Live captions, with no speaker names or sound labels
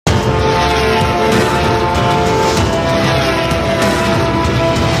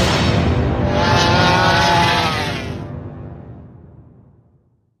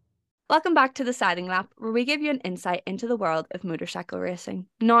Welcome back to the Siding Lap, where we give you an insight into the world of motorcycle racing.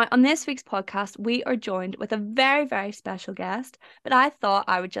 Now, on this week's podcast, we are joined with a very, very special guest, but I thought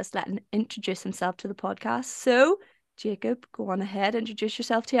I would just let him introduce himself to the podcast. So, Jacob, go on ahead, introduce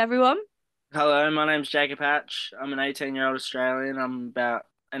yourself to everyone. Hello, my name's Jacob Hatch. I'm an 18-year-old Australian. I'm about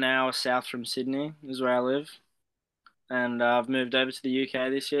an hour south from Sydney, is where I live. And I've moved over to the UK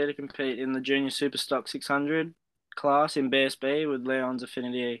this year to compete in the Junior Superstock 600 class in BSB with Leon's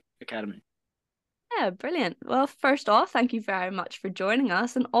Affinity Academy. Yeah, brilliant. Well, first off, thank you very much for joining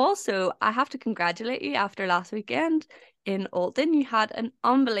us. And also, I have to congratulate you after last weekend in Alton. You had an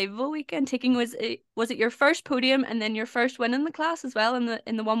unbelievable weekend. Was it your first podium and then your first win in the class as well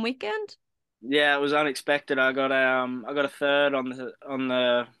in the one weekend? Yeah, it was unexpected. I got a third on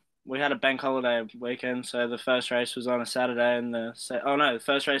the we had a bank holiday weekend, so the first race was on a Saturday and the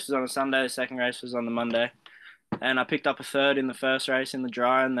first race was on a Sunday, the second race was on the Monday. And I picked up a third in the first race in the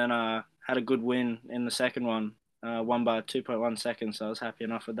dry, and then had a good win in the second one, won by 2.1 seconds. So I was happy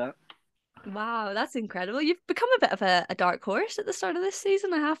enough with that. Wow, that's incredible. You've become a bit of a dark horse at the start of this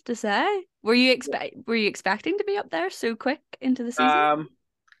season, I have to say. Were you expecting to be up there so quick into the season? Um,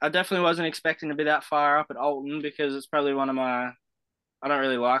 I definitely wasn't expecting to be that far up at Alton because it's probably one of my. I don't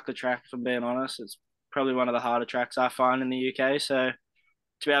really like the track, if I'm being honest. It's probably one of the harder tracks I find in the UK. So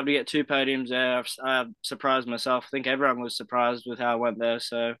to be able to get two podiums there, I've surprised myself. I think everyone was surprised with how I went there.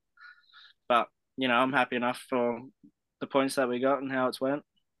 So, but I'm happy enough for the points that we got and how it's went.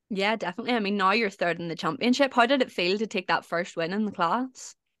 Yeah, definitely. I mean, now you're third in the championship. How did it feel to take that first win in the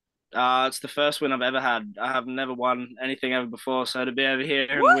class? It's the first win I've ever had. I have never won anything ever before, so to be over here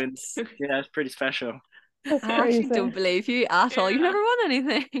and What? win, yeah, it's pretty special. That's I actually don't crazy. believe you at all. You've Yeah. never won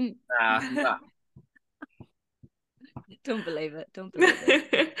anything. Nah. Don't believe it. Don't believe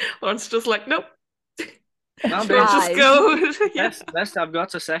it. Lauren's just like, nope, I'm we'll being just Tries. go. Yeah. best I've got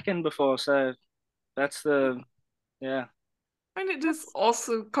to second before, so that's the yeah. And it is That's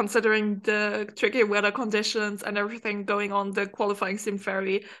also considering the tricky weather conditions and everything going on, the qualifying seemed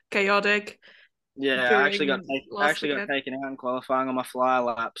very chaotic Yeah, during I last actually got weekend. taken out in qualifying on my fly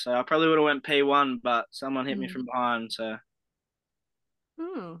lap, so I probably would have went P1, but someone hit me mm. from behind, so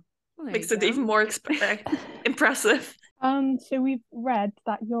Oh, well, there you Makes it go. even more impressive. So we've read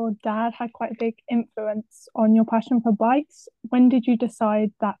that your dad had quite a big influence on your passion for bikes. When did you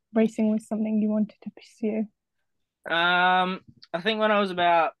decide that racing was something you wanted to pursue? I think when I was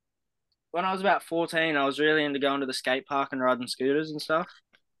about 14, I was really into going to the skate park and riding scooters and stuff.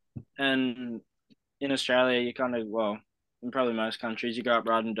 And in Australia, you kind of, well, in probably most countries, you grow up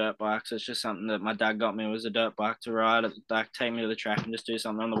riding dirt bikes. It's just something that my dad got me was a dirt bike to ride, like take me to the track and just do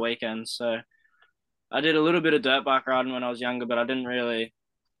something on the weekends. So I did a little bit of dirt bike riding when I was younger, but I didn't really.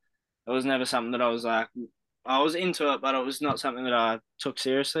 It was never something that I was like. I was into it, but it was not something that I took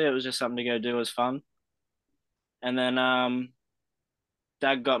seriously. It was just something to go do as fun. And then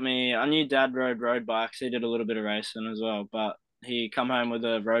dad got me. I knew dad rode road bikes. He did a little bit of racing as well, but he come home with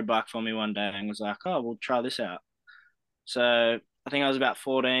a road bike for me one day and was like, "Oh, we'll try this out." So I think I was about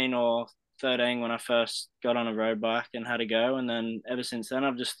 14 or 13 when I first got on a road bike and had a go, and then ever since then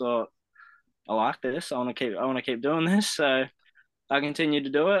I've just thought I like this. I want to keep doing this. So I continued to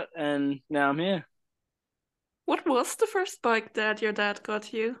do it, and now I'm here. What was the first bike that your dad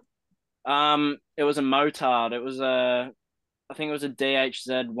got you? It was a motard. I think it was a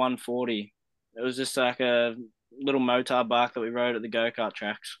DHZ 140. It was just like a little motard bike that we rode at the go-kart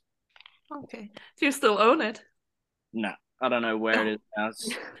tracks. Okay. Do you still own it? No, I don't know where it Oh. is now. It's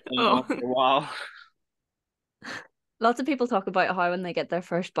been Oh. gone for a while. Lots of people talk about how when they get their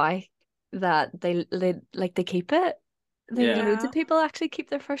first bike that they keep it. Yeah. Loads of Yeah. people actually keep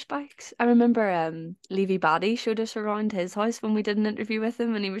their first bikes. I remember Levy Baddy showed us around his house when we did an interview with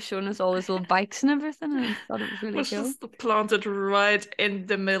him and he was showing us all his old bikes and everything and I thought it was really Was cool. just planted right in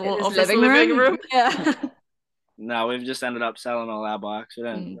the In middle his of his living living room. room. Yeah. No, we've just ended up selling all our bikes. We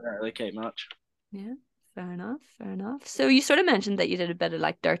Mm. don't really keep much. Yeah, fair enough, fair enough. So you sort of mentioned that you did a bit of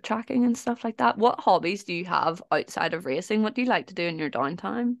like dirt tracking and stuff like that. What hobbies do you have outside of racing? What do you like to do in your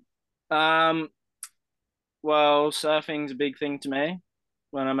downtime? Um, well, surfing's a big thing to me.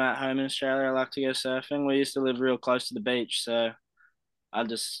 When I'm at home in Australia, I like to go surfing. We used to live real close to the beach, so I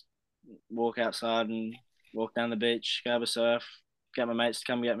just walk outside and walk down the beach, go have a surf, get my mates to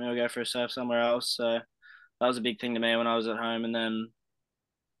come get me, or go for a surf somewhere else. So that was a big thing to me when I was at home. And then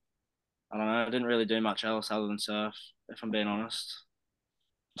I don't know, I didn't really do much else other than surf, if I'm being honest.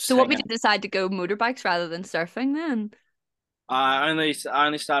 Just So what hang made out. you decide to go motorbikes rather than surfing then? I only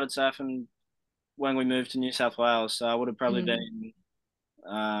started surfing when we moved to New South Wales, so I would have probably Mm. been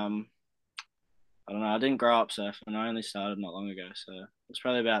um I don't know. I didn't grow up surfing. I only started not long ago, so it's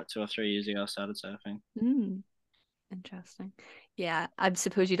probably about 2 or 3 years ago I started surfing. Mm, interesting. Yeah, I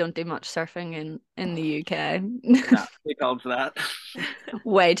suppose you don't do much surfing in the UK. Nah, too cold for that.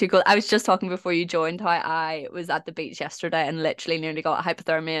 Way too cold. I was just talking before you joined how I was at the beach yesterday and literally nearly got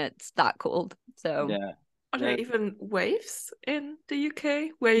hypothermia. It's that cold. So Yeah. Are there Yeah. even waves in the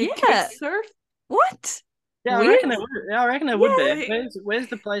UK where you Yeah. could surf? what? Yeah, I Weird? reckon it would. Yeah, I reckon it would Yeah. be. Where's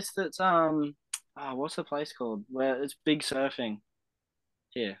the place that's what's the place called where it's big surfing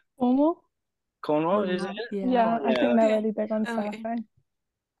here? Cornwall? Cornwall, is it? Yeah. Yeah, I think they're Okay. really big on Okay. surfing.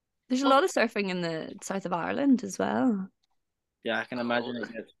 There's a lot of surfing in the south of Ireland as well. Yeah, I can imagine Cold.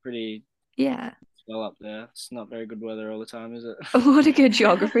 it gets pretty Yeah. well up there. It's not very good weather all the time, is it? What a good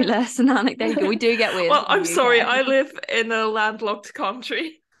geography lesson, Anik. There you go. We do get waves Well, in I'm the sorry, UK. I live in a landlocked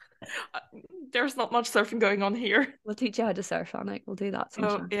country. There's not much surfing going on here. We'll teach you how to surf, Anik. We'll do that Oh,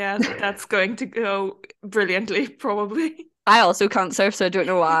 sometime. yeah, that's going to go brilliantly, probably. I also can't surf, so I don't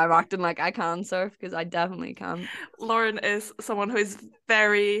know why I'm acting like I can surf because I definitely can't. Lauren is someone who is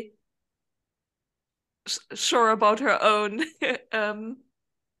very sure about her own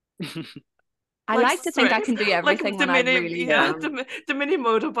I like to think I strengths. can do everything when I really yeah, can. the mini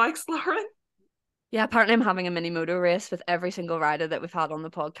motorbikes, Lauren. Yeah, apparently I'm having a mini moto race with every single rider that we've had on the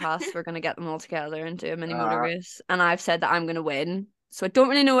podcast. We're going to get them all together and do a mini moto race. And I've said that I'm going to win. So I don't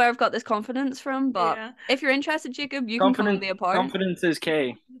really know where I've got this confidence from, but Yeah. if you're interested, Jacob, you can come and be a part. Confidence is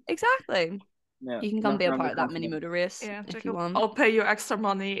key. Exactly. Yeah, You can come be a nothing wrong part with of that mini confidence. moto race Yeah, if Jacob, you want. I'll pay you extra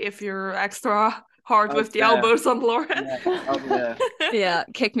money if you're extra hard with the Okay. elbows on Lauren. Yeah, I'll be there. Yeah,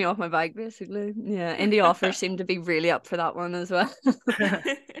 kick me off my bike basically. Yeah, indie offers seem to be really up for that one as well.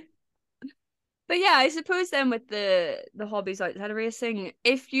 But yeah, I suppose then with the hobbies outside of racing,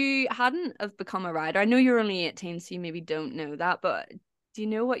 if you hadn't have become a rider, I know you're only 18, so you maybe don't know that, but do you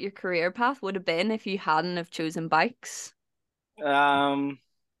know what your career path would have been if you hadn't have chosen bikes? I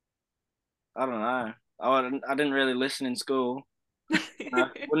don't know. I didn't really listen in school.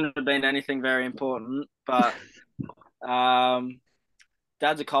 Wouldn't have been anything very important, but um,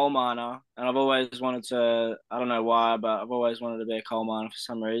 Dad's a coal miner, and I've always wanted to. I don't know why, but I've always wanted to be a coal miner for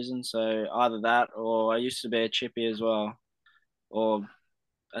some reason. So either that, or I used to be a chippy as well, or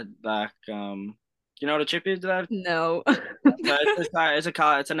do you know what a chippy is, Dad? No. So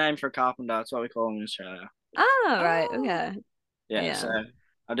it's a name for a carpenter. That's what we call them in Australia. Ah, right, Oh. okay. Yeah, Yeah. so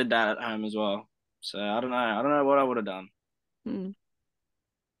I did that at home as well. So I don't know. I don't know what I would have done.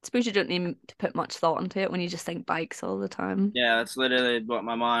 Suppose you don't need to put much thought into it when you just think bikes all the time. Yeah, that's literally what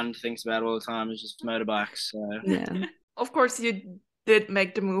my mind thinks about all the time is just motorbikes. So Yeah. Of course, you did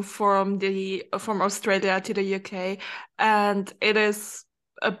make the move from Australia to the UK, and it is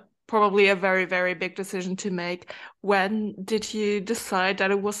probably a very, very big decision to make. When did you decide that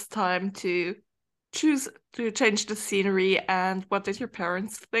it was time to choose to change the scenery, and what did your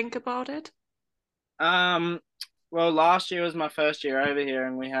parents think about it? well, last year was my first year over here,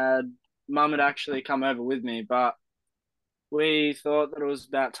 and Mum had actually come over with me, but we thought that it was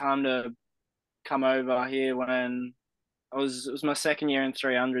about time to come over here when it was my second year in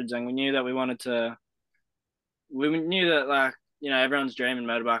 300s, and we knew that we knew that, like, everyone's dream in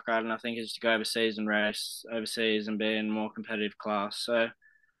motorbike riding, I think, is to go overseas and race overseas and be in a more competitive class. So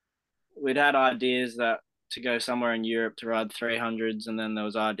we'd had ideas that to go somewhere in Europe to ride 300s, and then there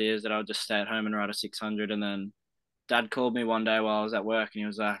was ideas that I would just stay at home and ride a 600. And then Dad called me one day while I was at work, and he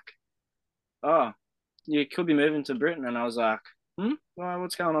was like, "Oh, you could be moving to Britain." And I was like, "Well,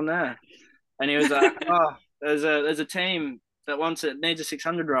 what's going on there?" And he was like, "Oh, there's a team that needs a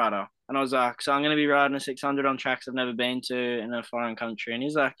 600 rider." And I was like, "So I'm going to be riding a 600 on tracks I've never been to in a foreign country." And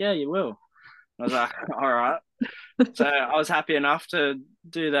he's like, "Yeah, you will." I was like, "All right." So I was happy enough to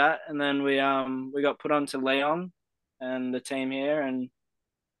do that, and then we got put onto Leon and the team here, and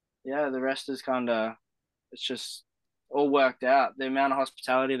yeah, the rest is it's just all worked out. The amount of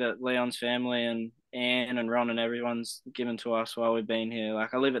hospitality that Leon's family and Anne and Ron and everyone's given to us while we've been here.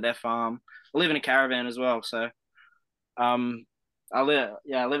 Like, I live at their farm. I live in a caravan as well, so I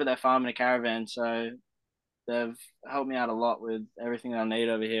live at their farm in a caravan, so they've helped me out a lot with everything that I need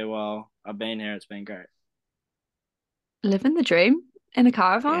over here while I've been here. It's been great. Living the dream in a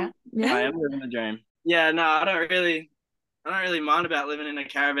caravan. Yeah. I am living the dream. Yeah, no, I don't really mind about living in a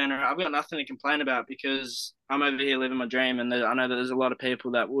caravan. I've got nothing to complain about because I'm over here living my dream, and I know that there's a lot of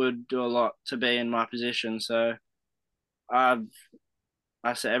people that would do a lot to be in my position. So I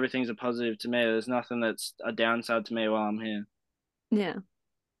say everything's a positive to me. There's nothing that's a downside to me while I'm here. Yeah.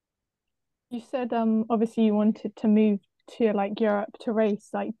 You said obviously you wanted to move to like Europe to race.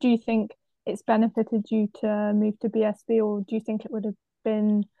 Like, do you think it's benefited you to move to BSB, or do you think it would have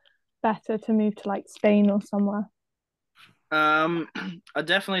been better to move to like Spain or somewhere? I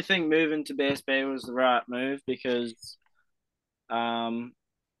definitely think moving to BSB was the right move because um,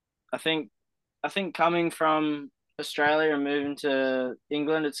 I think coming from Australia and moving to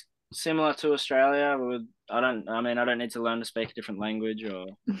England, it's similar to Australia. I don't need to learn to speak a different language or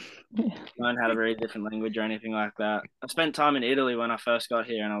Yeah. learn how to read a different language or anything like that. I spent time in Italy when I first got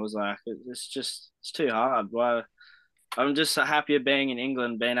here, and I was like, it's too hard. Why? I'm just so happy of being in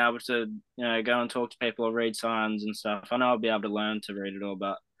England, being able to, go and talk to people or read signs and stuff. I know I'll be able to learn to read it all,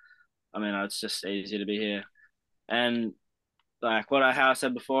 but I mean, it's just easier to be here. And like how I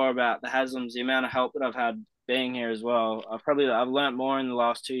said before about the Haslam's, the amount of help that I've had being here as well. I've learnt more in the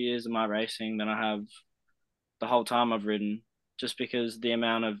last 2 years of my racing than I have the whole time I've ridden, just because the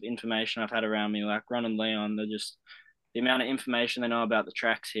amount of information I've had around me, like Ron and Leon, they're just the amount of information they know about the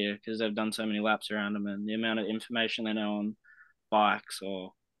tracks here because they've done so many laps around them, and the amount of information they know on bikes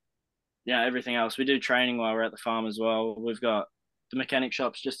or everything else. We do training while we're at the farm as well. We've got the mechanic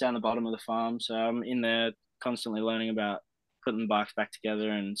shops just down the bottom of the farm, so I'm in there constantly learning about putting bikes back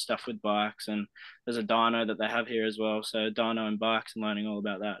together and stuff with bikes. And there's a dyno that they have here as well, so dyno and bikes and learning all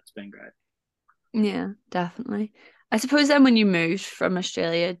about that. It's been great. Yeah, definitely. I suppose then when you moved from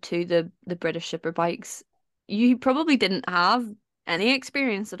Australia to the British Superbikes, you probably didn't have any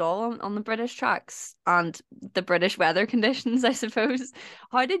experience at all on the British tracks and the British weather conditions, I suppose.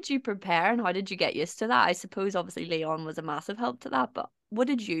 How did you prepare and how did you get used to that? I suppose obviously Leon was a massive help to that, but what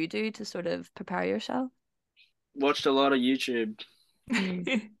did you do to sort of prepare yourself? Watched a lot of YouTube.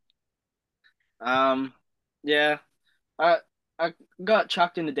 Yeah, I I got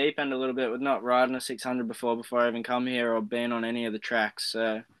chucked in the deep end a little bit with not riding a 600 before I even come here or been on any of the tracks.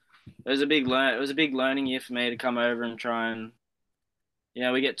 So it was a big learning year for me to come over and try and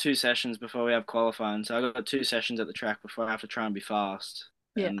we get 2 sessions before we have qualifying. So I got 2 sessions at the track before I have to try and be fast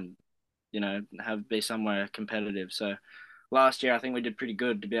Yeah. and have be somewhere competitive. So last year I think we did pretty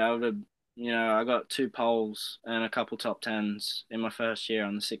good to be able to I got 2 poles and a couple top tens in my first year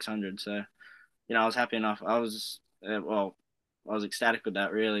on the 600. So I was happy enough. I was ecstatic with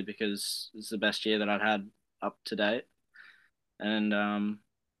that really because it's the best year that I'd had up to date. And now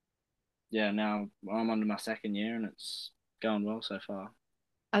I'm on to my second year and it's going well so far.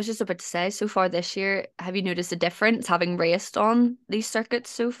 I was just about to say, so far this year, have you noticed a difference having raced on these circuits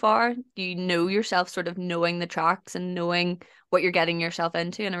so far? Do you know yourself sort of knowing the tracks and knowing what you're getting yourself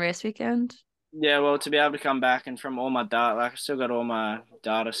into in a race weekend? Yeah, well, to be able to come back and from all my data, like I still got all my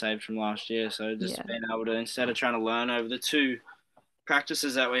data saved from last year. So just Yeah. being able to, instead of trying to learn over the 2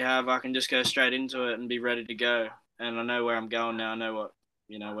 practices that we have, I can just go straight into it and be ready to go. And I know where I'm going now. I know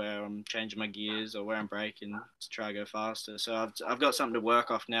where I'm changing my gears or where I'm braking to try to go faster. So I've got something to work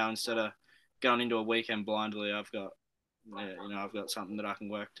off now instead of going into a weekend blindly. I've got something that I can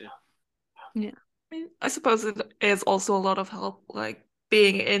work to. Yeah. I suppose it is also a lot of help, like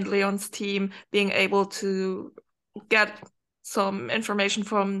being in Leon's team, being able to get some information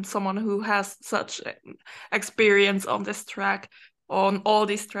from someone who has such experience on this track, on all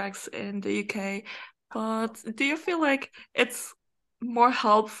these tracks in the UK. But do you feel like it's more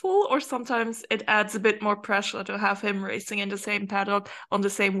helpful, or sometimes it adds a bit more pressure to have him racing in the same paddock on the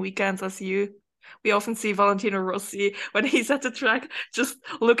same weekends as you? We often see Valentino Rossi when he's at the track, just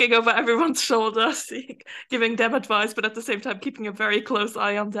looking over everyone's shoulders, giving them advice, but at the same time keeping a very close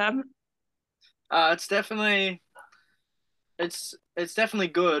eye on them. It's definitely it's definitely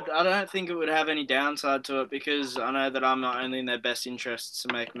good. I don't think it would have any downside to it because I know that I'm not only in their best interests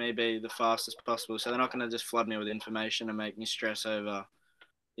to make me be the fastest possible. So they're not going to just flood me with information and make me stress over.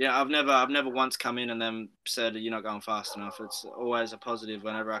 Yeah, I've never once come in and then said you're not going fast enough. It's always a positive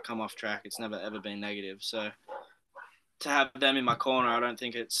whenever I come off track. It's never ever been negative. So to have them in my corner, I don't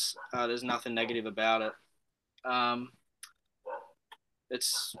think there's nothing negative about it.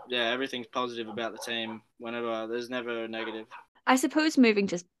 Everything's positive about the team. Whenever there's never a negative. I suppose moving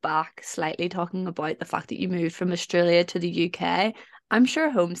just back slightly, talking about the fact that you moved from Australia to the UK, I'm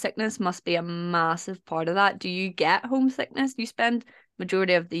sure homesickness must be a massive part of that. Do you get homesickness? You spend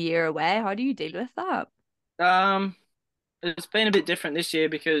majority of the year away. How do you deal with that? Um, it's been a bit different this year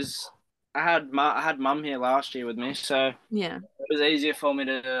because I had mum here last year with me, so Yeah. it was easier for me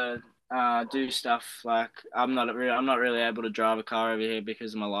to do stuff like I'm not really able to drive a car over here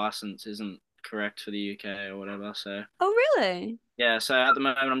because my license isn't correct for the UK or whatever. So Oh, really? yeah, so at the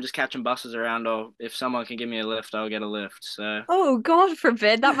moment I'm just catching buses around, or if someone can give me a lift, I'll get a lift. So Oh, God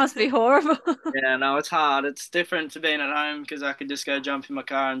forbid. That must be horrible. yeah, no, it's hard. It's different to being at home because I could just go jump in my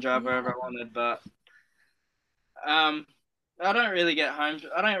car and drive wherever I Yeah. wanted. But um, I don't really get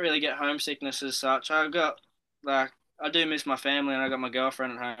homesickness as such. I got like I do miss my family, and I got my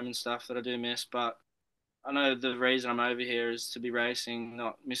girlfriend at home and stuff that I do miss. But I know the reason I'm over here is to be racing,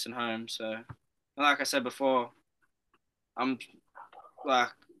 not missing home. So, and like I said before, I'm like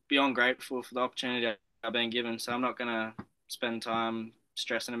beyond grateful for the opportunity I've been given. So I'm not gonna spend time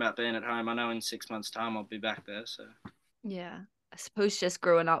stressing about being at home. I know in 6 months' time I'll be back there. So Yeah. I suppose just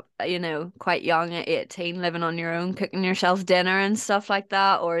growing up, quite young at 18, living on your own, cooking yourself dinner and stuff like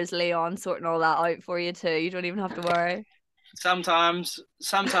that, or is Leon sorting all that out for you too? You don't even have to worry. sometimes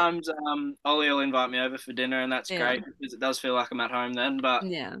Ollie will invite me over for dinner, and that's Yeah. great because it does feel like I'm at home then. But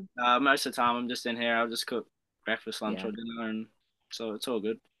Yeah. most of the time I'm just in here. I'll just cook breakfast, lunch, Yeah. or dinner, and so it's all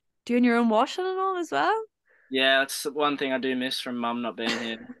good. Doing your own washing and all as well? Yeah, that's one thing I do miss from mum not being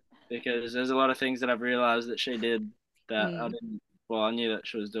here because there's a lot of things that I've realised that she did that I Mm. didn't. Well, I knew that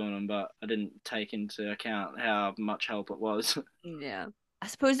she was doing them, but I didn't take into account how much help it was. Yeah. I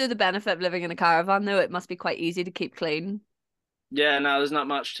suppose there's the benefit of living in a caravan though, it must be quite easy to keep clean. Yeah, no, there's not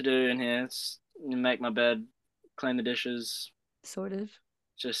much to do in here. It's make my bed, clean the dishes. Sort of.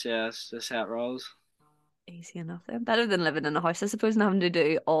 Just yeah, it's just how it rolls. Easy enough then. Better than living in a house, I suppose, and having to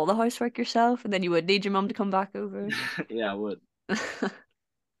do all the housework yourself, and then you would need your mum to come back over. Yeah, I would.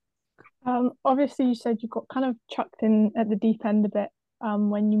 Obviously you said you got kind of chucked in at the deep end a bit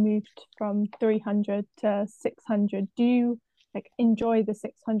when you moved from 300 to 600. Do you like enjoy the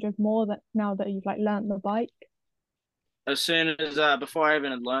 600 more that now that you've like learnt the bike? As soon as before I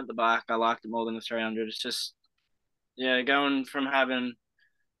even had learnt the bike, I liked it more than the 300. It's just yeah, going from having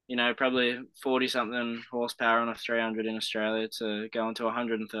probably 40 something horsepower on a 300 in Australia to going to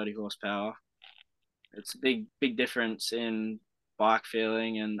 130 horsepower. It's a big difference in bike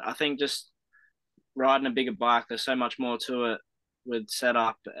feeling, and I think just riding a bigger bike, there's so much more to it with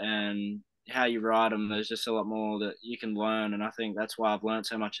setup and how you ride them. There's just a lot more that you can learn, and I think that's why I've learned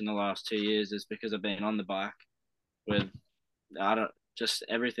so much in the last 2 years is because I've been on the bike with I don't just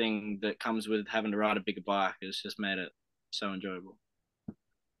everything that comes with having to ride a bigger bike has just made it so enjoyable.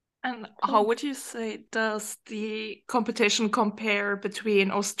 And how would you say does the competition compare between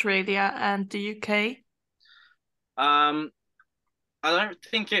Australia and the UK? Um, I don't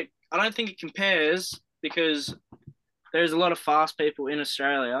think it compares because there's a lot of fast people in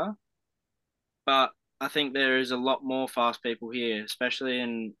Australia, but I think there is a lot more fast people here, especially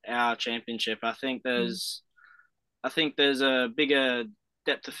in our championship. I think there's a bigger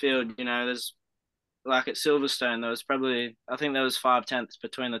depth of field. There's like at Silverstone, I think there was 5/10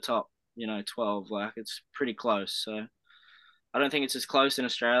 between the top, 12. Like it's pretty close. So I don't think it's as close in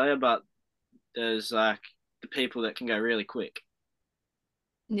Australia, but there's like the people that can go really quick.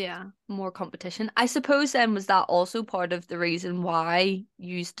 Yeah, more competition. I suppose then was that also part of the reason why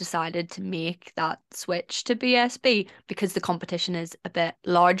you decided to make that switch to BSB because the competition is a bit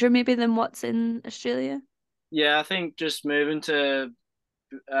larger maybe than what's in Australia? Yeah, I think just I think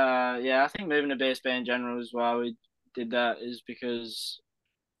moving to BSB in general is why we did that is because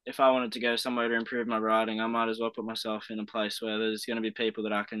if I wanted to go somewhere to improve my riding, I might as well put myself in a place where there's going to be people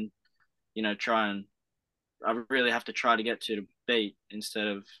that I can, try and I really have to try to get to beat instead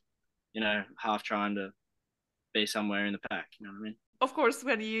of, half trying to be somewhere in the pack. You know what I mean? Of course,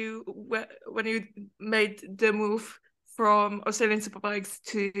 when you made the move from Australian Superbikes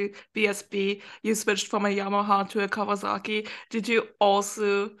to BSB, you switched from a Yamaha to a Kawasaki. Did you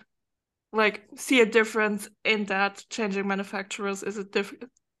also like see a difference in that changing manufacturers? Is it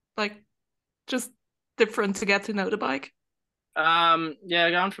different, like just different to get to know the bike? Yeah,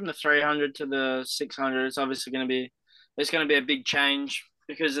 going from the 300 to the 600, it's going to be a big change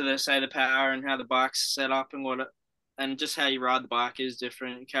because of the power and how the bike's set up and just how you ride the bike is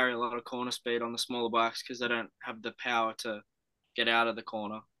different. You carry a lot of corner speed on the smaller bikes because they don't have the power to get out of the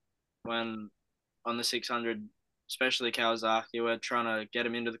corner. When on the 600, especially Kawasaki, we're trying to get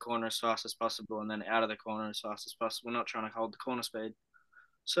them into the corner as fast as possible and then out of the corner as fast as possible. We're not trying to hold the corner speed.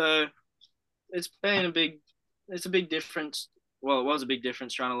 So it's been it's a big difference. Well, it was a big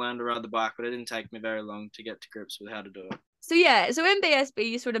difference trying to learn to ride the bike, but it didn't take me very long to get to grips with how to do it. So yeah, so in BSB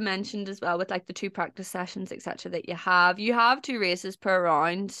you sort of mentioned as well with like the two practice sessions, etc. that you have two races per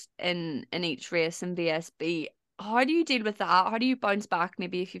round in each race in BSB. How do you deal with that? How do you bounce back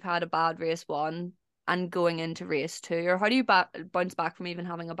maybe if you've had a bad race one and going into race two, or how do you bounce back from even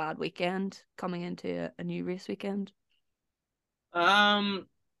having a bad weekend coming into a new race weekend? Um,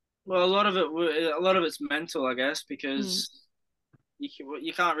 well, a lot of it's mental, I guess, Mm. because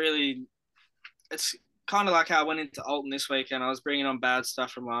you can't really. It's kind of like how I went into Alton this weekend. I was bringing on bad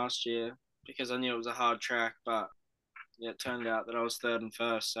stuff from last year because I knew it was a hard track, but yeah, it turned out that I was third and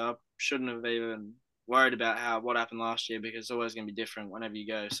first, so I shouldn't have even worried about what happened last year because it's always going to be different whenever you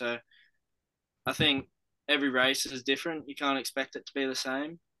go. So I think every race is different. You can't expect it to be the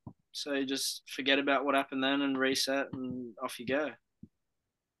same. So you just forget about what happened then and reset, and off you go.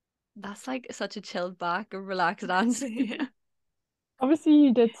 That's like such a chilled back or relaxed answer. Yeah. Obviously,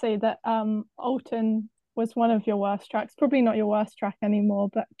 you did say that Alton was one of your worst tracks. Probably not your worst track anymore,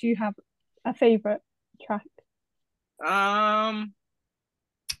 but do you have a favorite track? Um,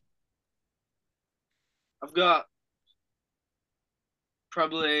 I've got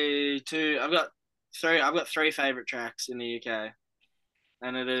probably two. I've got three. I've got three favorite tracks in the UK,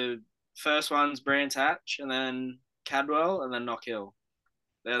 and first one's Brands Hatch, and then Cadwell, and then Knock Hill.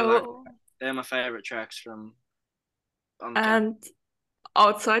 Oh, They're my favorite tracks from on the Cap. and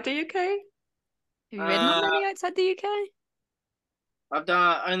outside the UK? Have you ridden on many outside the UK? I've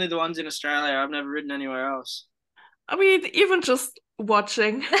done only the ones in Australia. I've never ridden anywhere else. I mean, even just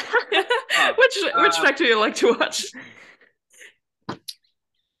watching. Oh, Which track do you like to watch?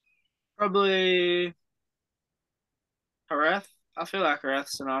 Probably Hareth. I feel like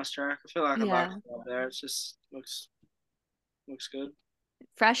Hareth's a nice track. I feel like I Yeah. backed it up there. It just looks good.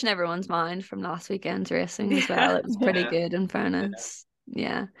 Fresh in everyone's mind from last weekend's racing as well. It was pretty Yeah. good in fairness.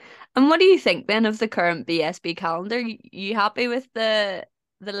 Yeah. And what do you think then of the current BSB calendar? You happy with the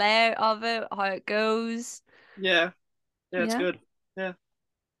layout of it, how it goes? Yeah, it's Yeah. good. Yeah.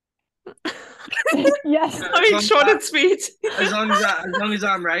 Yes. I mean, short and sweet. As long as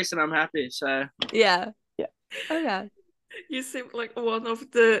I'm racing, I'm happy. So Yeah. Yeah. Okay. You seem like one of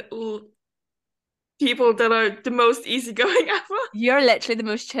the people that are the most easygoing ever. You're literally the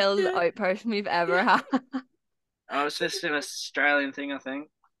most chilled out person we've ever had. I was just an Australian thing, I think.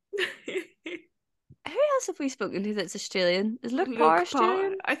 Who else have we spoken to that's Australian? Is Luke Luke Power Power.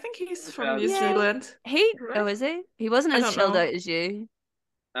 Australian? I think he's Luke from Power. New Yeah. Zealand. Oh, Right? is he? He wasn't I as don't chilled know. out as you.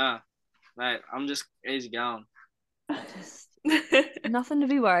 Mate, I'm just easy going. Just nothing to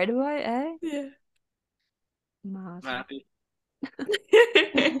be worried about, eh? Yeah. Mad. I'm happy.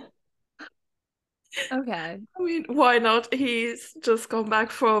 Okay. I mean, why not? He's just come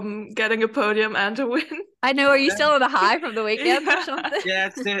back from getting a podium and a win. I know. Are you still on a high from the weekend or Yeah. something? Yeah,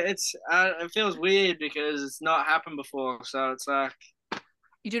 it feels weird because it's not happened before. So it's like,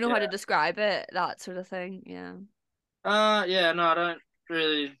 You don't know how to describe it, that sort of thing. Yeah. yeah, no, I don't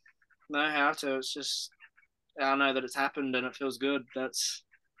really know how to. It's just I know that it's happened and it feels good. I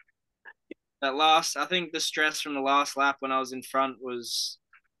think the stress from the last lap when I was in front is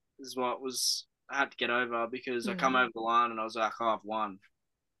what was I had to get over because I come over the line and I was like, oh, I've won.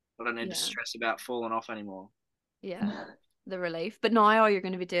 I don't need to stress about falling off anymore. Yeah. The relief. But now all you're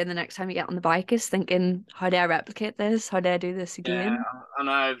going to be doing the next time you get on the bike is thinking, how do I replicate this? How do I do this again? Yeah, I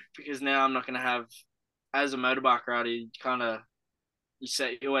know, because now I'm not going to have, as a motorbike rider, you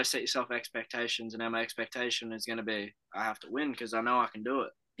always set yourself expectations, and now my expectation is going to be I have to win because I know I can do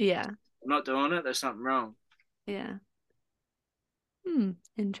it. Yeah. I'm not doing it, there's something wrong. Yeah.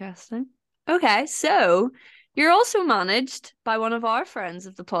 Interesting. Okay, so you're also managed by one of our friends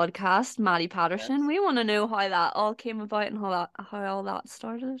of the podcast, Maddie Patterson. Yes. We want to know how that all came about and how all that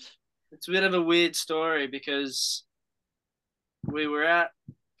started. It's a bit of a weird story because we're at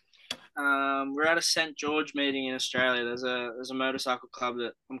a St. George meeting in Australia. There's a motorcycle club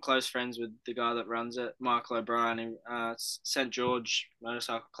that I'm close friends with the guy that runs it, Michael O'Brien. It's St. George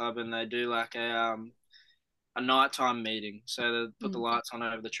Motorcycle Club, and they do like a nighttime meeting. So they put the lights on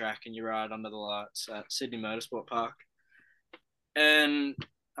over the track, and you ride under the lights at Sydney Motorsport Park. And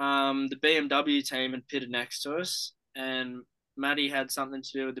the BMW team had pitted next to us, and Maddie had something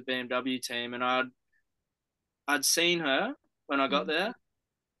to do with the BMW team, and I'd seen her when I got there,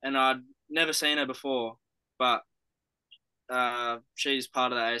 and I'd never seen her before, but she's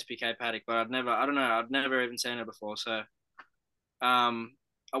part of the ASPK paddock, but I'd never even seen her before. So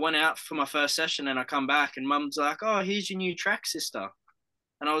I went out for my first session and I come back and Mum's like, oh, here's your new track sister.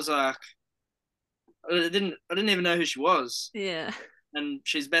 And I was like, I didn't even know who she was. Yeah. And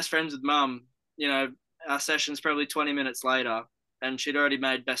she's best friends with Mum. You know, our session's probably 20 minutes later and she'd already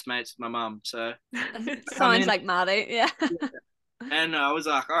made best mates with my mum. So sounds like Maddie, yeah. And I was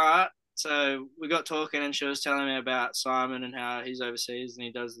like, all right. So we got talking and she was telling me about Simon and how he's overseas and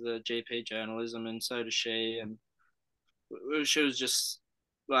he does the GP journalism, and so does she. And she was just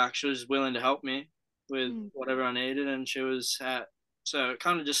like, she was willing to help me with whatever I needed. And she was so it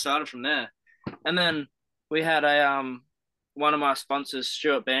kind of just started from there. And then we had one of my sponsors,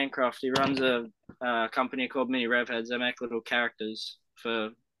 Stuart Bancroft. He runs a company called Mini Rev Heads. They make little characters for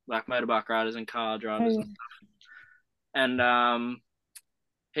like motorbike riders and car drivers and stuff. And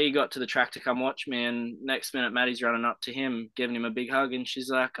he got to the track to come watch me, and next minute Maddie's running up to him, giving him a big hug, and she's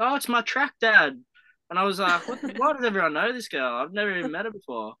like, oh, it's my track dad. And I was like, why does everyone know this girl? I've never even met her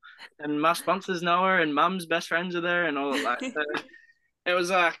before. And my sponsors know her, and mum's best friends are there, and all that. So it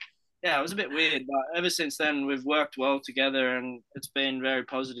was like, yeah, it was a bit weird. But ever since then, we've worked well together, and it's been very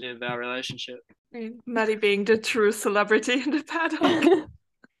positive, our relationship. Maddie being the true celebrity in the paddock.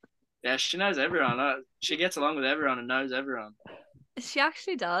 Yeah, she knows everyone. She gets along with everyone and knows everyone. She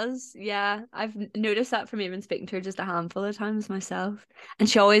actually does. Yeah, I've noticed that from even speaking to her just a handful of times myself. And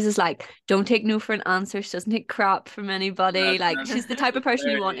she always is like, don't take no for an answer. She doesn't take crap from anybody. Like, she's the type of person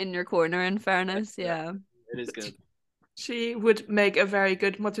you want in your corner, in fairness. Yeah. It is good. She would make a very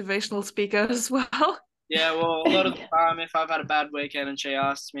good motivational speaker as well. Yeah, well, a lot of the time, if I've had a bad weekend and she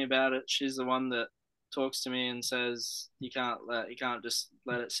asks me about it, she's the one that talks to me and says, you can't just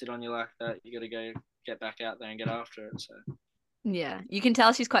let it sit on you like that. You got to go get back out there and get after it. So. Yeah, you can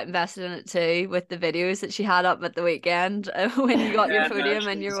tell she's quite invested in it too, with the videos that she had up at the weekend when you got your podium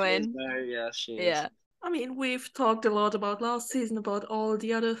and your win. She is. Yeah. I mean, we've talked a lot about last season, about all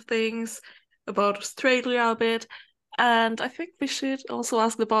the other things, about Australia a bit, and I think we should also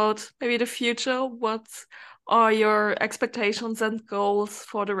ask about maybe the future. What are your expectations and goals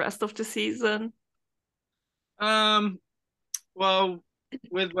for the rest of the season? Well,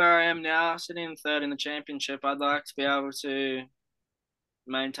 with where I am now, sitting third in the championship, I'd like to be able to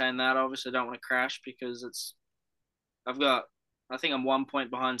maintain that. Obviously, I don't want to crash because I think I'm 1 point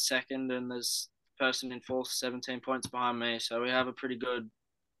behind second, and there's a person in fourth 17 points behind me. So we have I'm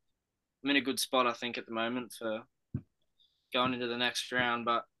in a good spot, I think, at the moment for going into the next round.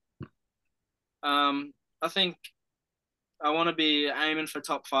 But I think I want to be aiming for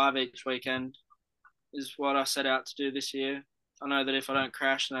top 5 each weekend is what I set out to do this year. I know that if I don't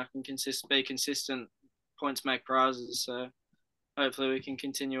crash, then I can be consistent, points make prizes. So hopefully we can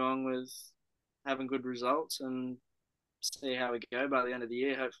continue on with having good results and see how we go by the end of the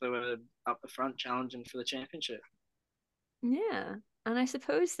year. Hopefully we're up the front challenging for the championship. Yeah. And I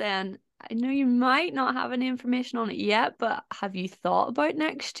suppose then, I know you might not have any information on it yet, but have you thought about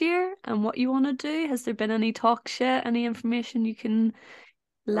next year and what you want to do? Has there been any talks yet? Any information you can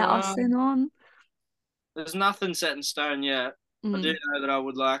let us in on? There's nothing set in stone yet. I do know that I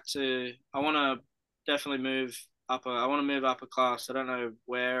would like to. I want to definitely move up. I want to move up a class. I don't know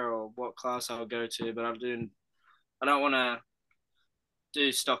where or what class I'll go to, but I don't want to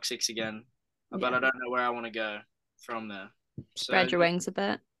do stock 6 again. But I don't know where I want to go from there. Spread your wings a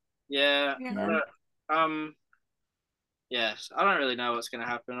bit. Yeah. Yes, I don't really know what's going to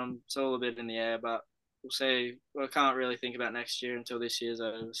happen. It's all a bit in the air, but we'll see. I can't really think about next year until this year's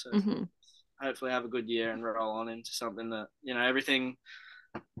over. So hopefully have a good year and roll on into something that, everything,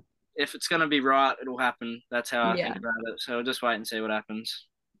 if it's going to be right, it'll happen. That's how I think about it. So we'll just wait and see what happens.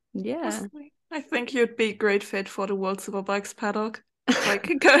 Yeah. I think you'd be a great fit for the World Superbikes paddock.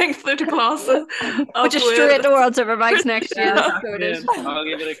 Like going through the classes. Just straight to World Superbikes next year. I'll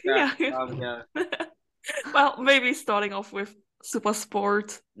give it a crack. Yeah. Well, maybe starting off with Super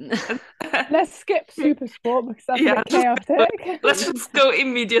Sport. Let's skip Super Sport because that's a bit chaotic. Let's just go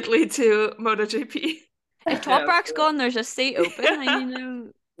immediately to MotoGP. If Toprak's gone, there's a seat open,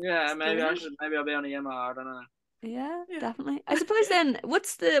 and Yeah, maybe I'll be on a Yamaha. I don't know. Yeah, definitely. I suppose then,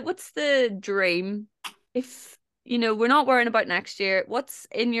 what's the dream? If we're not worrying about next year, what's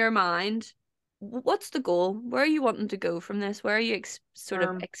in your mind? What's the goal? Where are you wanting to go from this? Where are you sort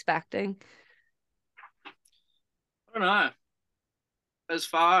of expecting? I don't know. As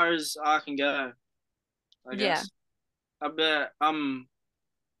far as I can go, I guess. I bet I'm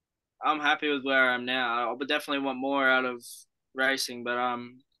happy with where I am now. I would definitely want more out of racing, but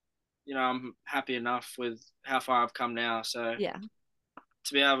I'm happy enough with how far I've come now. So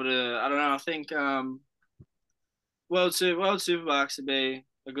to be able to, I don't know. I think World Superbikes would be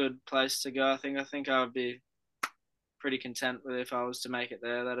a good place to go. I think I would be pretty content with if I was to make it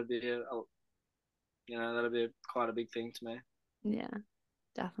there. That'd be quite a big thing to me. Yeah,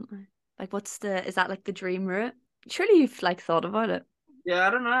 definitely. Like, is that like the dream route? Surely you've thought about it. Yeah, I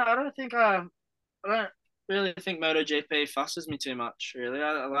don't know. I don't really think MotoGP fusses me too much. Really,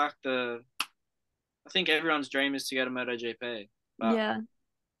 I think everyone's dream is to go to MotoGP. But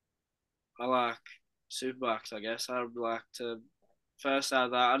I like Superbikes. I guess I'd like to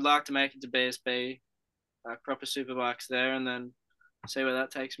I'd like to make it to BSB, like proper Superbikes there, and then see where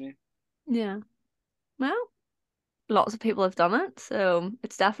that takes me. Yeah. Well, lots of people have done it, so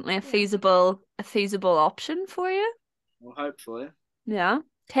it's definitely a feasible option for you. Well, hopefully. Yeah.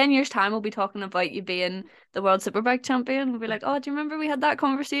 10 years time we'll be talking about you being the World Superbike champion. We'll be like, oh, do you remember we had that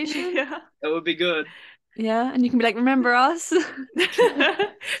conversation? Yeah. That would be good. Yeah, and you can be like, remember us?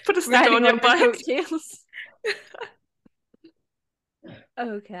 Put a sticker on your bike.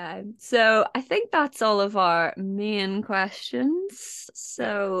 Okay, so I think that's all of our main questions.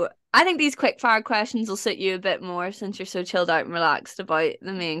 So I think these quick fire questions will suit you a bit more since you're so chilled out and relaxed about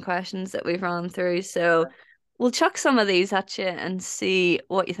the main questions that we've run through. So we'll chuck some of these at you and see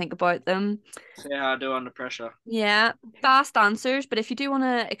what you think about them. See how I do under pressure. Yeah, fast answers, but if you do want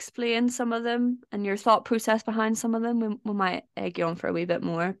to explain some of them and your thought process behind some of them, we might egg you on for a wee bit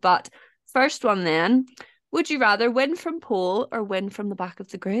more. But first one then, would you rather win from pole or win from the back of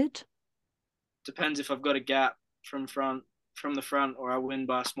the grid? Depends if I've got a gap from the front, or I win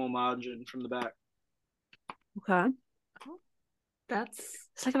by a small margin from the back. Okay. That's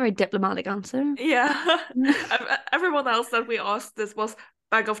It's like a very diplomatic answer. yeah. Everyone else that we asked this was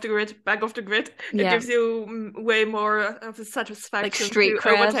back of the grid, back of the grid. It Yeah. gives you way more of a satisfaction Like street to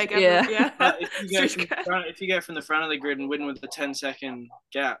cred, overtake yeah. everyone. Yeah. But if you go Street from the front of the grid and win with a 10-second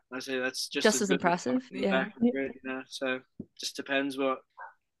gap, I say that's Just as good impressive. the Yeah. back of the grid, So just depends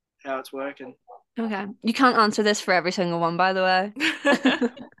how it's working. Okay. You can't answer this for every single one, by the way.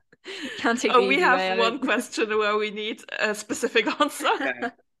 cred. Can't take Oh, the we easy way have out. one question where we need a specific answer. Okay.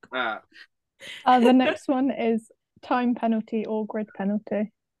 Right. The next one is time penalty or grid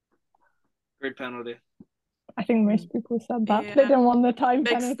penalty. Grid penalty. I think most people said that. Yeah. They don't want the time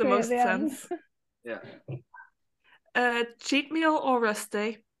Makes penalty the most at the end. sense. Yeah. Cheat meal or rest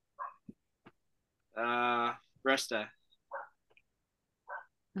day? Rest day.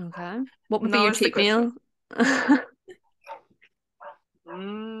 Okay. What would Now be your is the cheat meal?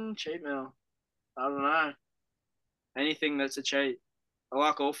 Cheat meal. I don't know. Anything that's a cheat. I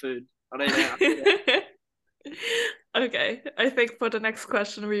like all food. I don't eat out. Okay, I think for the next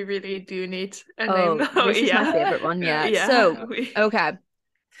question we really do need a Oh, name now. this is Yeah. my favorite one. Yeah. Yeah. So, we- okay.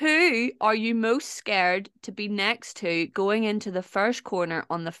 Who are you most scared to be next to going into the first corner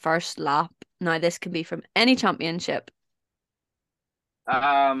on the first lap? Now, this can be from any championship.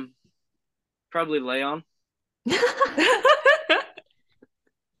 Probably Leon.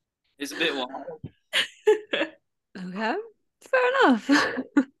 It's a bit wild. Okay, fair enough.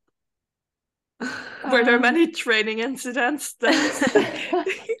 Were there many training incidents that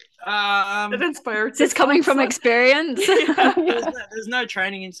inspired Is this coming from answer? experience? Yeah. There's no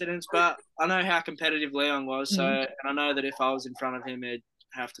training incidents, but I know how competitive Leon was. So, and I know that if I was in front of him, he'd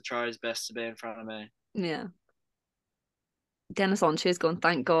have to try his best to be in front of me. Yeah. Dennis Onchu is going,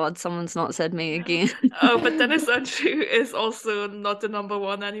 thank God someone's not said me again. Oh, but Dennis Onchu is also not the number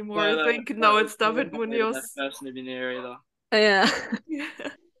one anymore. I think now it's David Munoz. The best person to be near either. Yeah. Yeah.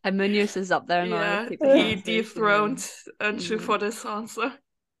 And Munoz is up there now. Yeah, keeping he conversation dethroned going. Onchu for this answer.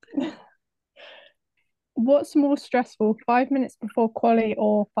 What's more stressful, 5 minutes before quali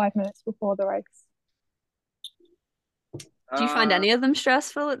or 5 minutes before the race? Do you find any of them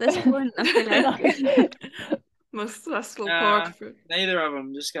stressful at this point? I feel like... Most stressful part. Neither of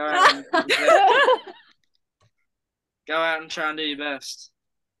them. Just go out and try and do your best.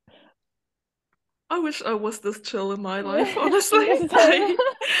 I wish I was this chill in my life, honestly. Yes.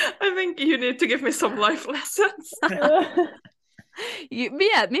 I think you need to give me some life lessons.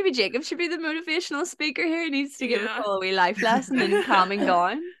 Yeah, maybe Jacob should be the motivational speaker here. He needs to give Yeah. us all a wee life lesson in calming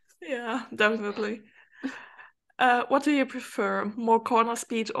down. Yeah, definitely. What do you prefer? More corner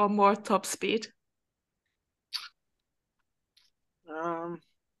speed or more top speed?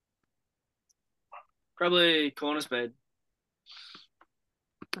 Probably corner speed.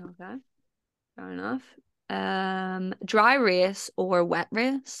 Okay, fair enough. Dry race or wet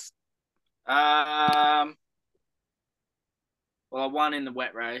race? Well, I won in the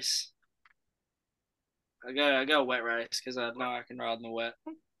wet race. I go wet race because I know I can ride in the wet.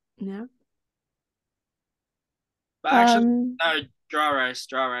 Yeah. But actually, no, dry race.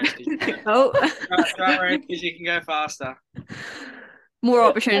 Oh, dry race because you can go faster. more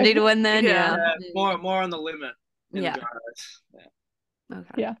opportunity to win then. Yeah. Yeah. More on the limit. In Yeah. The dry race. Yeah.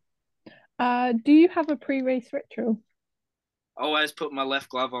 Okay. Yeah. Do you have a pre-race ritual? Always put my left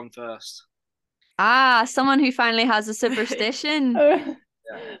glove on first. Ah, someone who finally has a superstition. Yeah.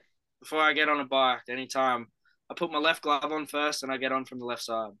 Before I get on a bike, anytime I put my left glove on first and I get on from the left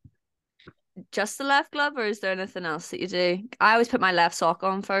side. Just the left glove, or is there anything else that you do? I always put my left sock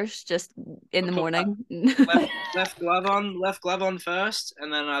on first, just in the morning. left glove on first,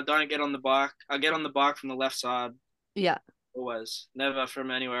 and then I don't get on the bike. I get on the bike from the left side. Yeah. Always, never from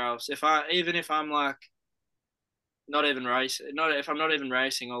anywhere else. If I'm like not even racing, if I'm not even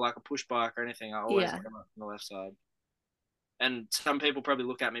racing or like a push bike or anything, I always come up from the left side. And some people probably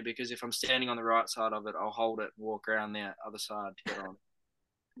look at me because if I'm standing on the right side of it, I'll hold it and walk around the other side to get on.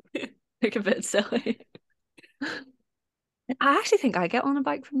 Look a bit silly. I actually think I get on a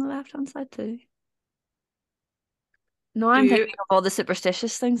bike from the left-hand side too. No, I'm Do you- thinking of all the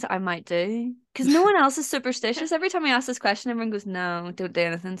superstitious things that I might do. Because no one else is superstitious. Every time I ask this question, everyone goes, no, don't do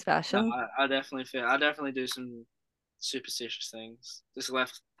anything No, special. I definitely do some superstitious things. Just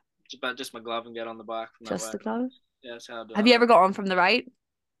left about just my glove and get on the bike from that Just way. the glove. Yeah, that's how I do Have it. you ever got on from the right?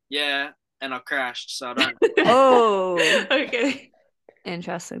 Yeah, and I crashed, so I don't. Oh, Okay.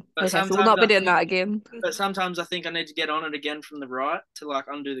 interesting. But Okay, so we'll sometimes not be I doing think- that again. But sometimes I think I need to get on it again from the right to like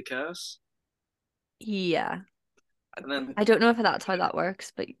undo the curse, Yeah. and then I don't know if that's how that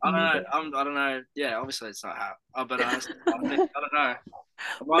works, but I don't know. maybe. I don't know. Yeah, obviously it's not how. Oh, but I don't know.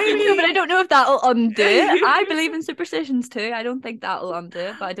 It might Maybe- be No, but I don't know if that'll undo it. I believe in superstitions too. I don't think that'll undo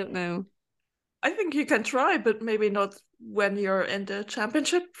it, but I don't know. I think you can try, but maybe not when you're in the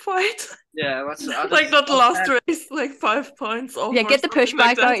championship fight. Yeah, let's Like not last race, like 5 points off. Yeah, or get the something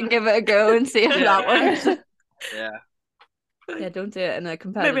like pushback out that. and give it a go and see if Yeah. that works. Yeah, Yeah, don't do it in a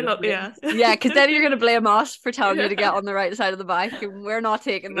competitive Maybe not. way. Yeah. Yeah, because then you're gonna blame us for telling you to Yeah. get on the right side of the bike, and we're not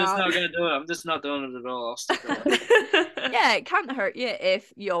taking I'm just not that. gonna do it. I'm just not doing it at all. I'll stick with it. Yeah, it can't hurt you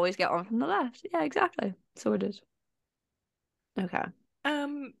if you always get on from the left. Yeah, exactly. Sorted. Okay.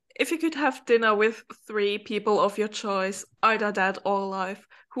 If you could have dinner with 3 people of your choice, either dead or alive,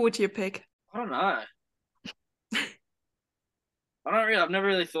 who would you pick? I don't know. I've never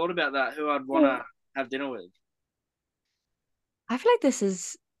really thought about that. Who I'd want to have dinner with. I feel like this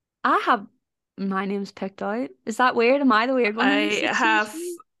is. I have my name's picked out. Is that weird? Am I the weird one? in this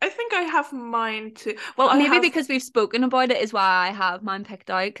situation? I think I have mine too. Well, I Maybe have, because we've spoken about it is why I have mine picked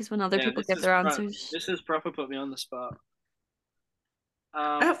out. Because when other Yeah, people this give is their pro- answers, This has proper put me on the spot.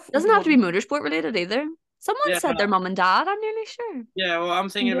 I have doesn't have to be one. motorsport related either. Someone Yeah, said their mum and dad. I'm nearly sure. Yeah, well, I'm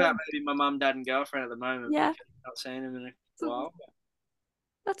thinking Yeah. about maybe my mum, dad, and girlfriend at the moment. Yeah. Because I'm not seeing them in a while.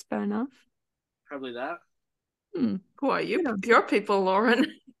 That's fair enough. Probably that. Who are you? Good answer. Your people, Lauren.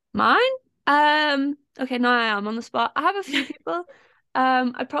 Mine? Okay, now I am on the spot. I have a few people.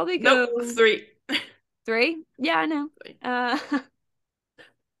 I'd probably go No, 3. 3. Yeah, I know. Three.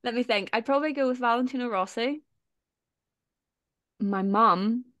 Let me think. I'd probably go with Valentino Rossi, my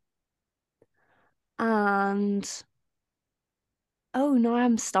mum, and oh no,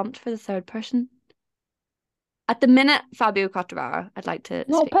 I'm stumped for the third person. At the minute, Fabio Quartararo. I'd like to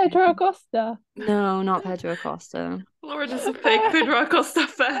Not speak to Pedro him. Acosta. No, not Pedro Acosta. Lauren is a fake Pedro Acosta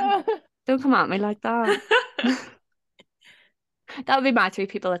fan. Don't come at me like that. That would be my 3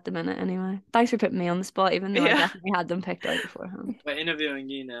 people at the minute anyway. Thanks for putting me on the spot, even though I Yeah. definitely had them picked out beforehand. We're interviewing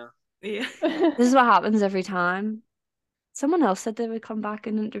you now. Yeah. This is what happens every time. Someone else said they would come back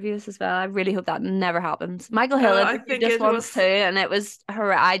and interview us as well. I really hope that never happens. Michael Hill I interviewed think us it once was- too, and it was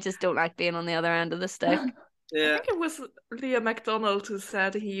horrific. I just don't like being on the other end of the stick. I Yeah. think it was Leah McDonald who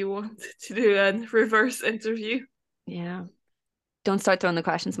said he wanted to do a reverse interview. Yeah. Don't start throwing the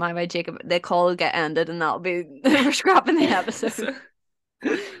questions my way, Jacob. The call will get ended, and that'll be we're scrapping the episode.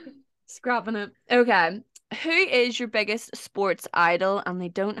 Scrapping it. Okay. Who is your biggest sports idol? And they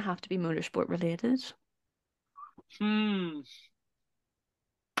don't have to be motorsport related.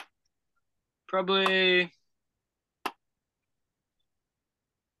 Probably.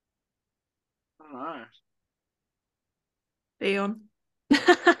 I don't know. Leon.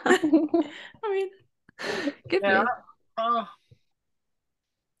 I mean, Good Yeah. for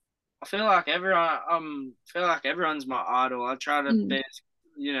I feel like everyone's my idol. I try to Mm. be,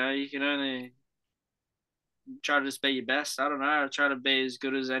 you can only try to just be your best. I don't know. I try to be as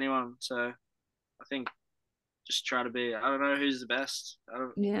good as anyone. So I think just try to be. I don't know who's the best.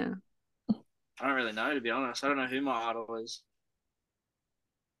 you. Yeah. I don't really know, to be honest. I don't know who my idol is.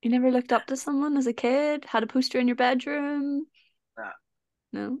 You never looked up to someone as a kid? Had a poster in your bedroom? Nah.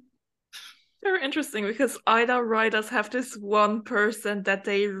 No? very interesting because either riders have this one person that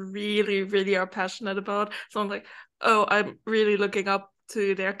they really, really are passionate about. So I'm like, oh, I'm really looking up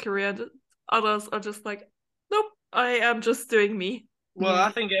to their career. And others are just like, nope, I am just doing me. Well, I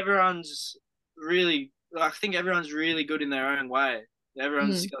think everyone's really good in their own way.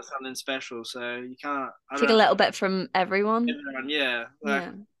 Everyone's got something special, so you can't Take a little bit from everyone. Everyone, yeah.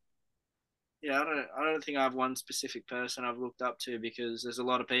 Yeah. Yeah, I don't think I have one specific person I've looked up to because there's a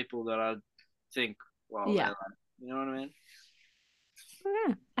lot of people that I think, well, Yeah. they're like, you know what I mean?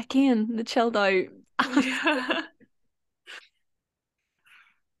 Yeah. I can. The chilled out. Yeah.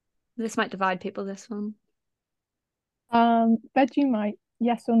 This might divide people, this one. Vegemite,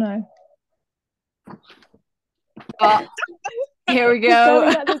 yes or no? Oh, here we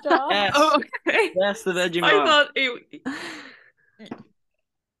Going go. at the draft. Yes, Oh, okay. that's the Vegemite. I thought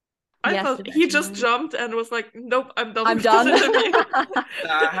Yes, thought the he just Vegemite. jumped and was like, nope, I'm done I'm with done. this interview.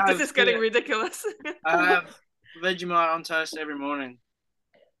 I This is getting have, ridiculous. I have Vegemite on toast every morning.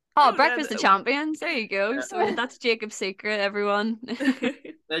 Oh, Oh, breakfast of champions. There you go. Yeah. So that's Jacob's secret, everyone.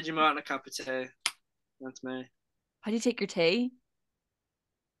 Vegemite and a cup of tea. That's me. How do you take your tea?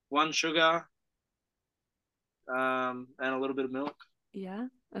 1 sugar, and a little bit of milk. Yeah.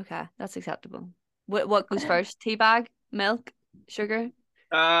 Okay, that's acceptable. What goes first? Tea bag, milk, sugar?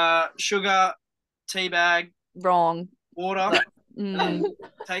 Sugar, tea bag, Wrong. water, Mm, and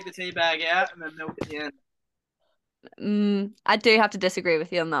take the tea bag out, and then milk at the end. I do have to disagree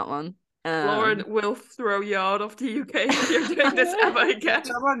with you on that one. Lauren will throw you out of the UK if you're doing this ever again.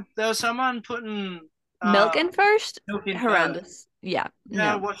 There was someone putting milk in first? milk in Horrendous. Yeah.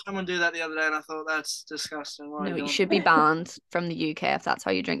 Yeah, I No. watched someone do that the other day, and I thought that's disgusting. Why are No, you you doing should that? be banned from the UK if that's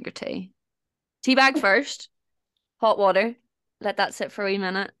how you drink your tea. Tea bag first, hot water, let that sit for a wee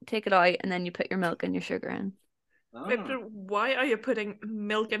minute, take it out, and then you put your milk and your sugar in. Victor, Oh. why are you putting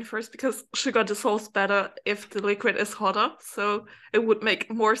milk in first? Because sugar dissolves better if the liquid is hotter. So it would make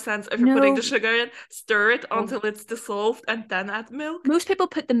more sense if you're putting No. the sugar in, stir it until it's dissolved, and then add milk. Most people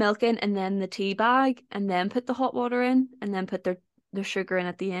put the milk in and then the tea bag and then put the hot water in and then put their sugar in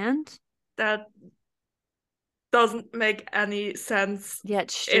at the end. That doesn't make any sense. Yeah,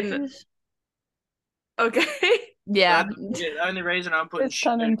 it's In- stupid. Okay. Yeah. The only reason I'm putting It's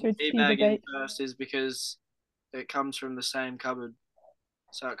turned sugar in into a tea tea bag in debate. first is because it comes from the same cupboard,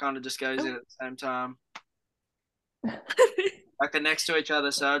 so it kind of just goes in at the same time. Like they're next to each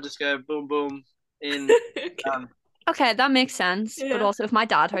other, so I just go boom, boom, in. Okay, that makes sense. But Yeah. also, if my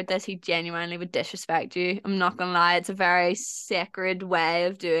dad heard this, he genuinely would disrespect you. I'm not gonna lie, it's a very sacred way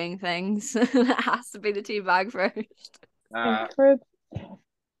of doing things. It has to be the tea bag first. Sacred.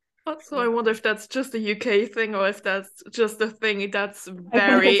 So I wonder if that's just a UK thing or if that's just a thing that's think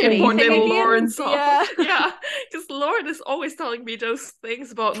very it's an important Asian in thing. Lauren's Yeah. house. Yeah, because Lauren is always telling me those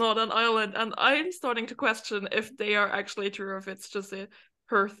things about Northern Ireland, and I'm starting to question if they are actually true or if it's just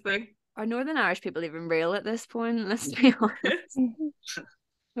her thing. Are Northern Irish people even real at this point? Let's be honest.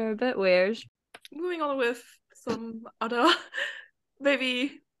 They're a bit weird. Moving on with some other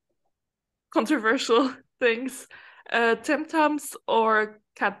maybe controversial things. Tim Tams or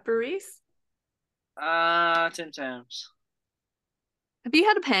Cadbury's? Tim Tams. Have you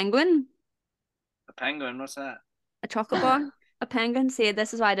had a penguin? A penguin, what's that? A chocolate bar? A penguin? See,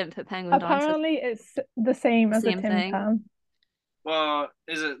 this is why I didn't put penguin down. So Apparently, it's the same as a Same Tim thing. Tam. Well,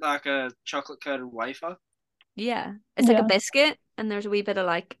 is it like a chocolate-coated wafer? yeah. It's like a Yeah. biscuit and there's a wee bit of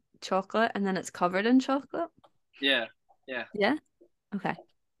like chocolate and then it's covered in chocolate. Yeah. Yeah? Okay.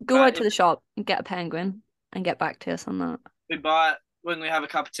 Go But out to the shop and get a penguin and get back to us on that. We buy it when we have a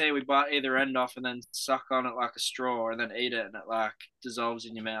cup of tea. We bite either end off and then suck on it like a straw, and then eat it, and it like dissolves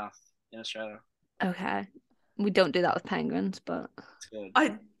in your mouth in Australia. Okay. We don't do that with penguins, but It's good.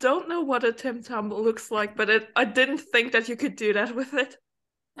 I don't know what a Tim Tam looks like, but I didn't think that you could do that with it.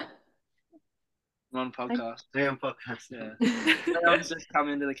 I'm on podcast. Stay on podcast. Yeah. Someone's just come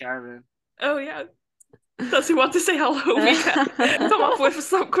into the caravan. Oh yeah. Does he want to say hello? We can come up with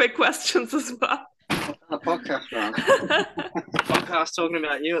some quick questions as well. The podcast, man. Podcast talking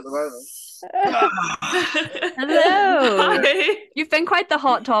about you at the moment. Hello. Hi. You've been quite the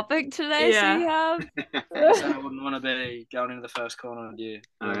hot topic today, so you have. So I wouldn't want to be going into the first corner with you.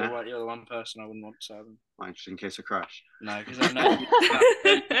 Oh, yeah? You're the one person I wouldn't want beside them. Right, just in case I crash. No, because I know you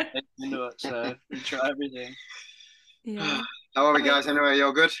get into it, so you try everything. Yeah. How are we, guys? Anyway,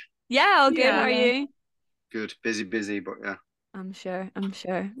 you're good? Yeah, all good. Yeah. How are you? Good. Busy, but yeah. I'm sure.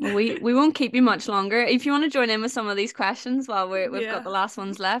 Well, we won't keep you much longer. If you want to join in with some of these questions while we've Yeah. got the last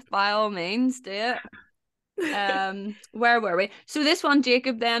ones left, by all means, do it. Where were we? So this one,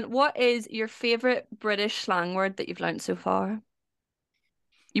 Jacob, then, what is your favourite British slang word that you've learned so far?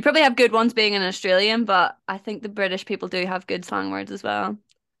 You probably have good ones being an Australian, but I think the British people do have good slang words as well.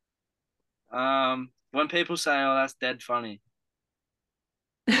 When people say, "Oh, that's dead funny,"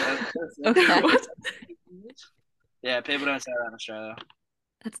 Okay. What? Yeah, people don't say that in Australia.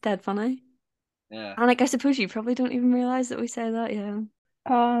 That's dead funny. Yeah. And like, I suppose you probably don't even realise that we say that, yeah.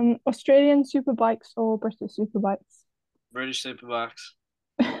 Australian superbikes or British superbikes? British superbikes.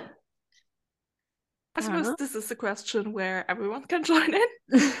 I Fair suppose enough. this is a question where everyone can join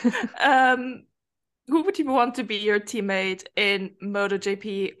in. Who would you want to be your teammate in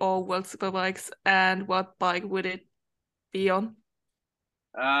MotoGP or World Superbikes, and what bike would it be on?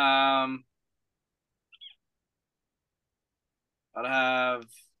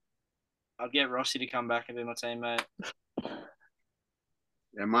 I'd get Rossi to come back and be my teammate.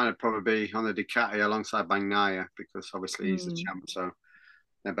 Yeah, mine would probably be on the Ducati alongside Bagnaia because obviously he's the Mm. champ, so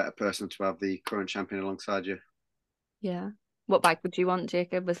no better person to have the current champion alongside you. Yeah. What bike would you want,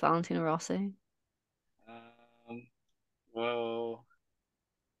 Jacob, with Valentino Rossi? Well,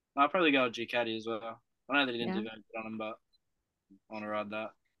 I'll probably go with Ducati as well. I know they didn't Yeah. do very good on him, but I want to ride that.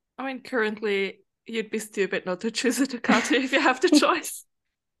 I mean, currently, you'd be stupid not to choose a Ducati if you have the choice.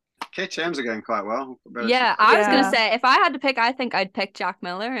 KTM's are going quite well. Yeah, I was gonna Yeah. say if I had to pick, I think I'd pick Jack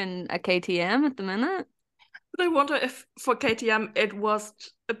Miller in a KTM at the minute. But I wonder if for KTM it was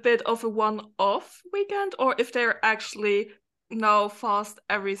a bit of a one-off weekend, or if they're actually now fast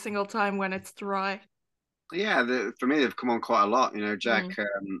every single time when it's dry. Yeah, for me they've come on quite a lot. You know, Jack.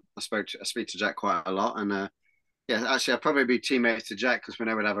 I speak to Jack quite a lot, and yeah, actually I'd probably be teammates to Jack because we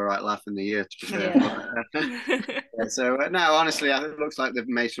know we'd have a right laugh in the year. To be fair. Yeah. Yeah, so no, honestly, it looks like they've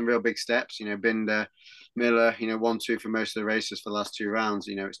made some real big steps. You know, Binder, Miller, 1-2 for most of the races for the last 2 rounds.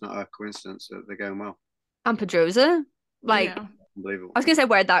 You know, it's not a coincidence that they're going well. And Pedrosa, like Yeah. Unbelievable. I was gonna say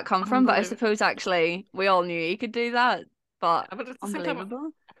where'd that come from, but I Unbelievable. suppose actually we all knew he could do that. But But at the same time,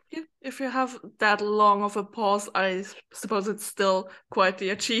 unbelievable. if you have that long of a pause, I suppose it's still quite the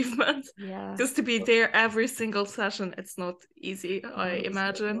achievement. Yeah. Because to be there every single session, it's not easy, I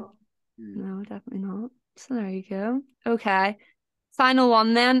imagine. No, definitely not. So there you go. Okay. Final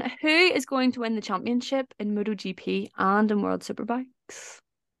one then. Who is going to win the championship in MotoGP and in World Superbikes?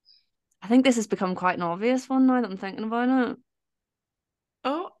 I think this has become quite an obvious one now that I'm thinking about it.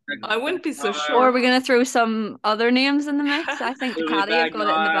 Oh, I wouldn't be so Or are sure. we going to throw some other names in the mix? I think It'll be Ducati have got it in the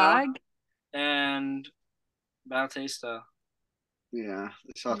Bagnaia. bag. And Bautista. Yeah,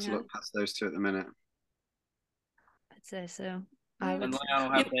 it's hard to Yeah. look past those two at the minute. I'd say so. I And would- Leon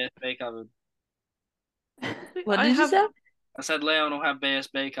will have BSB covered. What I did you have- say? I said Leon will have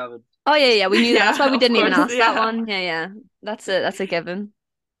BSB covered. Oh yeah, we knew that. That's Yeah, why we of didn't even course, ask that yeah. one. Yeah. That's a given.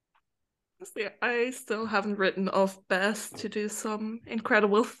 Honestly, I still haven't written off Best to do some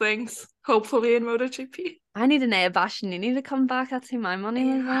incredible things, hopefully in MotoGP. I need an Bastianini to come back. That's who my money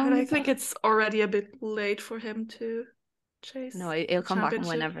was Yeah, and I on. think it's already a bit late for him to chase. No, he'll come back and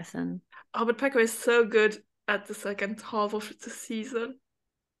win championship. everything. Oh, but Pecco is so good at the second half of the season.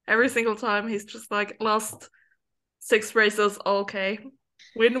 Every single time he's just like, last 6 races, okay.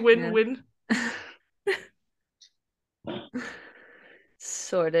 Win, win, Yeah. win.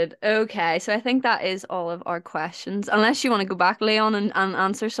 Sorted. Okay, so I think that is all of our questions. Unless you want to go back, Leon, and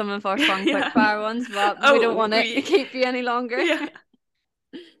answer some of our fun Yeah. quickfire ones, but we Oh, don't want to we- keep you any longer. Yeah.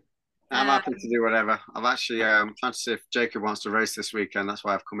 I'm happy to do whatever. I've actually trying to see if Jacob wants to race this weekend. That's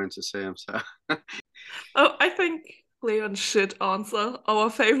why I've come in to see him. So Oh, I think Leon should answer our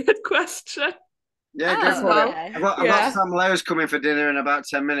favorite question. yeah, Oh, go for it. okay. I've got Yeah. Sam Lowe's coming for dinner in about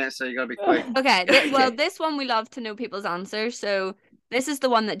 10 minutes, so you got to be quick. Okay, well, Okay. this one we love to know people's answers. So this is the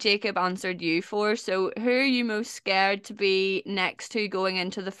one that Jacob answered you for. So who are you most scared to be next to going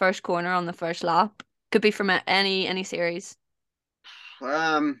into the first corner on the first lap? Could be from any series.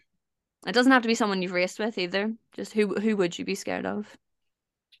 It doesn't have to be someone you've raced with either. Just who would you be scared of?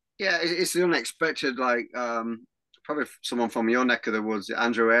 Yeah, it's the unexpected. Like probably someone from your neck of the woods.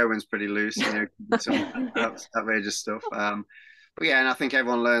 Andrew Irwin's pretty loose. Some outrageous stuff. But yeah, and I think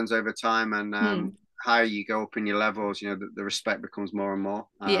everyone learns over time, and higher you go up in your levels, the respect becomes more and more.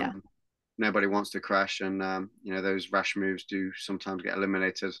 Yeah. Nobody wants to crash, and those rash moves do sometimes get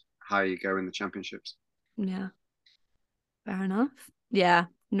eliminated higher you go in the championships. Yeah. Fair enough. Yeah.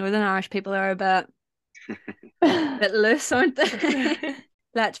 Northern Irish people are a bit loose, aren't they?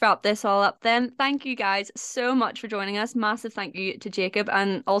 Let's wrap this all up then. Thank you guys so much for joining us. Massive thank you to Jacob,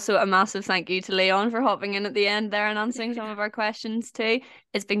 and also a massive thank you to Leon for hopping in at the end there and answering some of our questions too.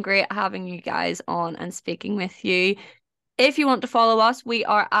 It's been great having you guys on and speaking with you. If you want to follow us, we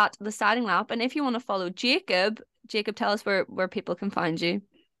are at The Siding Lap, and if you want to follow Jacob, tell us where people can find you.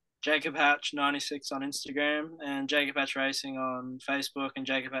 Jacob Hatch 96 on Instagram, and Jacob Hatch Racing on Facebook, and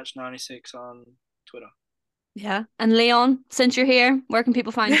Jacob Hatch 96 on Twitter. Yeah. And Leon, since you're here, where can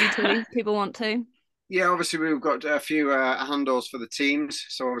people find you too if people want to? Yeah, obviously we've got a few handles for the teams.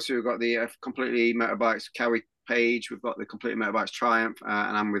 So obviously we've got the Completely Motorbikes Cowie page. We've got the Completely Motorbikes Triumph,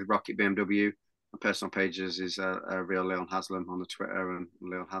 and I'm with Rocket BMW. My personal pages is Real Leon Haslam on the Twitter and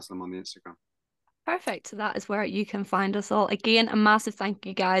Leon Haslam on the Instagram. Perfect. So that is where you can find us all. Again, a massive thank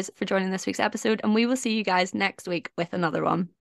you guys for joining this week's episode, and we will see you guys next week with another one.